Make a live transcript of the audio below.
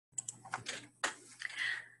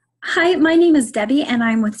Hi, my name is Debbie, and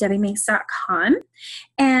I'm with DebbieMakes.com.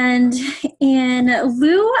 And in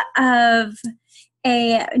lieu of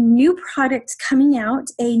a new product coming out,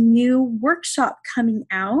 a new workshop coming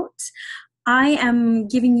out, I am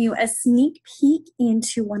giving you a sneak peek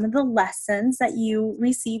into one of the lessons that you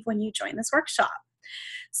receive when you join this workshop.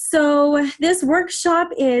 So this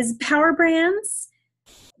workshop is Power Brands,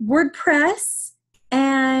 WordPress,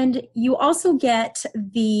 and you also get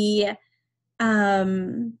the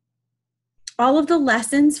all of the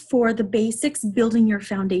lessons for the Basics Building Your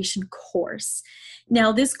Foundation course.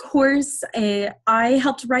 Now this course, I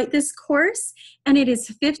helped write this course, and it is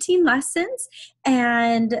 15 lessons,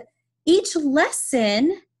 and each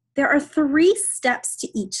lesson, there are 3 steps to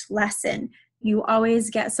each lesson. You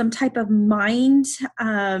always get some type of mindset.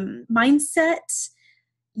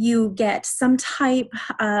 You get some type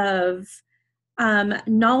of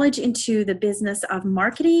knowledge into the business of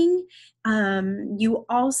marketing. You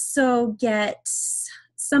also get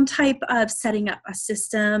some type of setting up a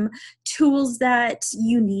system, tools that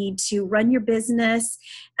you need to run your business.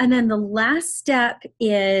 And then the last step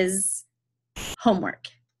is homework.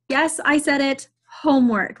 Yes, I said it,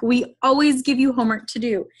 homework. We always give you homework to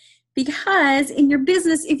do because in your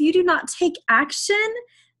business, if you do not take action,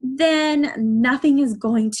 then nothing is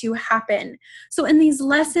going to happen. So in these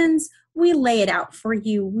lessons, we lay it out for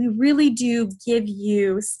you. We really do give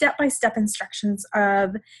you step-by-step instructions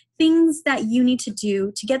of things that you need to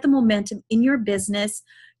do to get the momentum in your business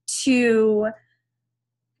to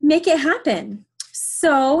make it happen.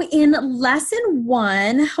 So in lesson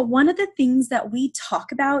 1, one of the things that we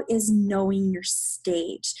talk about is knowing your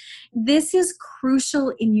stage. This is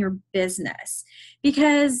crucial in your business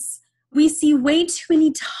because we see way too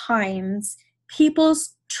many times people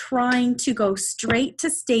trying to go straight to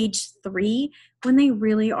stage 3 when they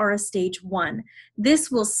really are a stage 1. This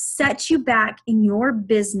will set you back in your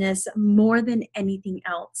business more than anything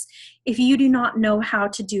else. If you do not know how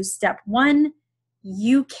to do step 1,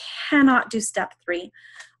 you cannot do step 3.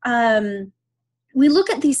 We look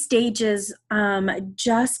at these stages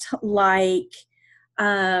just like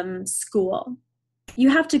school.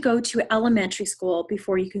 You have to go to elementary school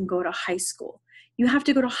before you can go to high school. You have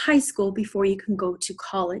to go to high school before you can go to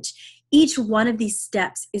college. Each one of these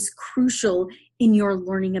steps is crucial in your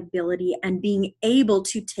learning ability and being able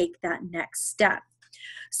to take that next step.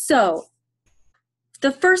 So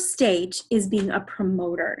the first stage is being a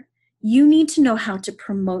promoter. You need to know how to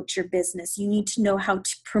promote your business. You need to know how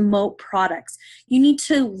to promote products. You need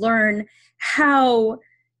to learn how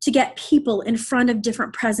to get people in front of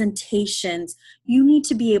different presentations. You need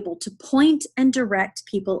to be able to point and direct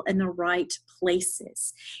people in the right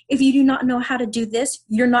places. If you do not know how to do this,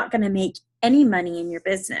 you're not going to make any money in your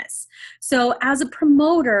business. So as a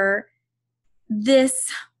promoter,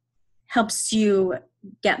 this helps you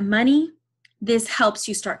get money. This helps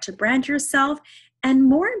you start to brand yourself. And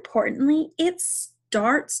more importantly, it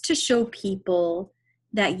starts to show people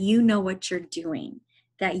that you know what you're doing,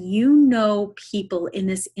 that you know people in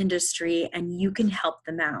this industry and you can help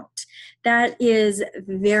them out. That is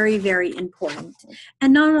very, very important.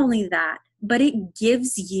 And not only that, but it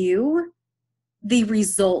gives you the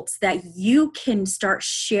results that you can start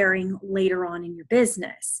sharing later on in your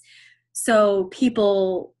business. So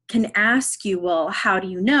people can ask you, well, how do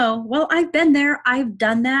you know? Well, I've been there, I've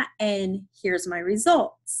done that, and here's my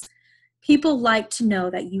results. People like to know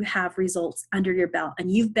that you have results under your belt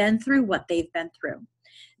and you've been through what they've been through.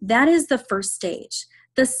 That is the first stage.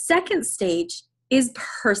 The second stage is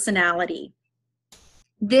personality.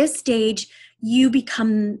 This stage, you're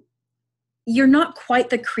not quite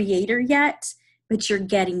the creator yet, but you're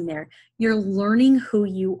getting there. You're learning who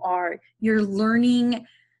you are. You're learning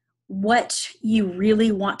what you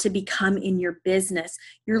really want to become in your business.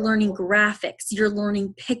 You're learning graphics. You're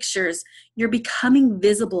learning pictures. You're becoming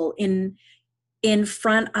visible in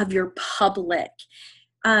front of your public.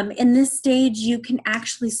 In this stage, you can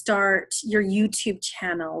actually start your YouTube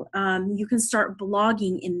channel. You can start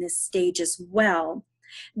blogging in this stage as well.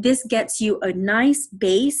 This gets you a nice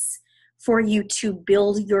base for you to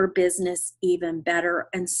build your business even better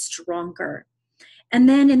and stronger. And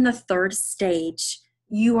then in the third stage,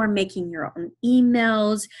 you are making your own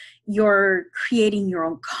emails, you're creating your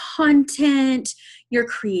own content, you're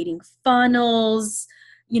creating funnels.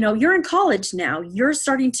 You know, you're in college now. You're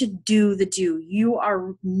starting to do. You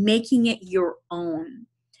are making it your own.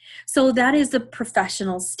 So that is the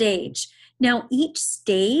professional stage. Now, each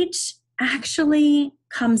stage actually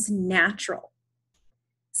comes natural.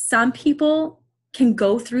 Some people can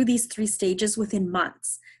go through these 3 stages within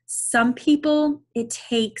months. Some people, it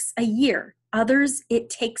takes a year. Others, it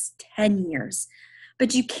takes 10 years.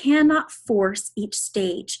 But you cannot force each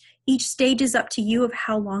stage. Each stage is up to you of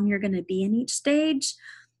how long you're going to be in each stage.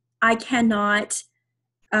 I cannot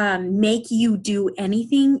make you do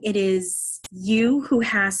anything. It is you who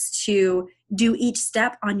has to do each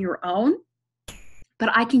step on your own, but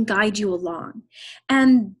I can guide you along.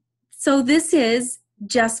 And so this is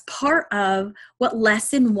just part of what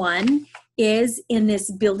lesson 1 is in this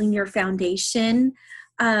Building Your Foundation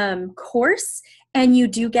course. And you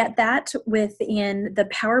do get that within the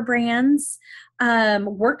Power Brands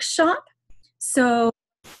workshop. So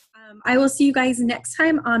I will see you guys next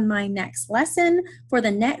time on my next lesson for the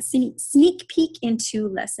next sneak peek into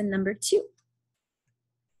lesson number 2.